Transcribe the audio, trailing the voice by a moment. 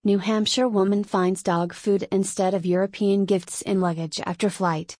New Hampshire woman finds dog food instead of European gifts in luggage after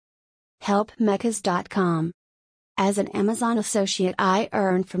flight. Help!Meccas.com. As an Amazon associate, I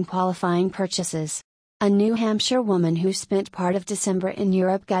earned from qualifying purchases. A New Hampshire woman who spent part of December in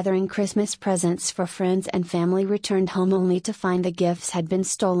Europe gathering Christmas presents for friends and family returned home only to find the gifts had been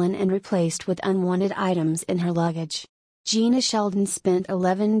stolen and replaced with unwanted items in her luggage. Gina Sheldon spent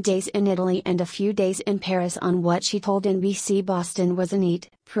 11 days in Italy and a few days in Paris on what she told NBC Boston was an eat,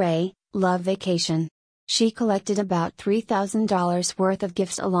 pray, love vacation. She collected about $3,000 worth of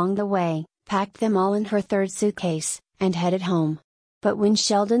gifts along the way, packed them all in her third suitcase, and headed home. But when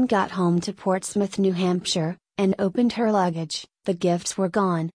Sheldon got home to Portsmouth, New Hampshire, and opened her luggage, the gifts were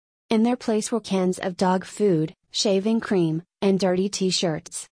gone. In their place were cans of dog food, shaving cream, and dirty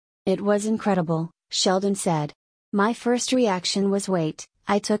t-shirts. It was incredible, Sheldon said. My first reaction was wait,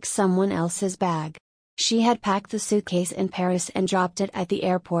 I took someone else's bag. She had packed the suitcase in Paris and dropped it at the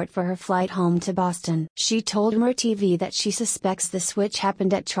airport for her flight home to Boston. She told MerTV that she suspects the switch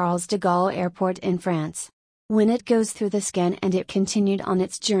happened at Charles de Gaulle Airport in France. When it goes through the scan and it continued on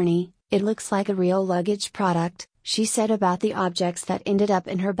its journey, it looks like a real luggage product, she said about the objects that ended up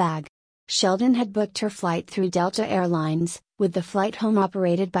in her bag. Sheldon had booked her flight through Delta Airlines, with the flight home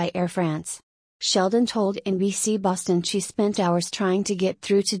operated by Air France. Sheldon told NBC Boston she spent hours trying to get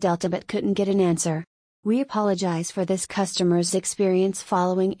through to Delta but couldn't get an answer. We apologize for this customer's experience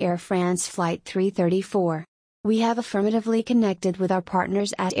following Air France Flight 334. We have affirmatively connected with our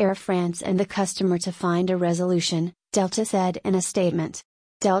partners at Air France and the customer to find a resolution, Delta said in a statement.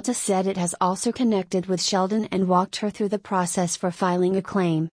 Delta said it has also connected with Sheldon and walked her through the process for filing a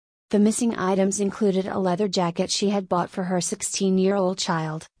claim. The missing items included a leather jacket she had bought for her 16-year-old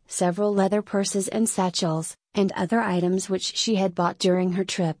child, several leather purses and satchels, and other items which she had bought during her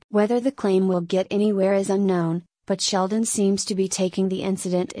trip. Whether the claim will get anywhere is unknown, but Sheldon seems to be taking the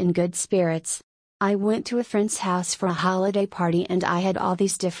incident in good spirits. I went to a friend's house for a holiday party and I had all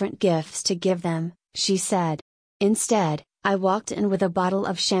these different gifts to give them, she said. Instead, I walked in with a bottle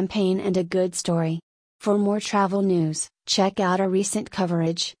of champagne and a good story. For more travel news, check out our recent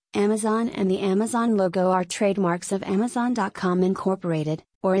coverage. Amazon and the Amazon logo are trademarks of Amazon.com Incorporated,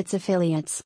 or its affiliates.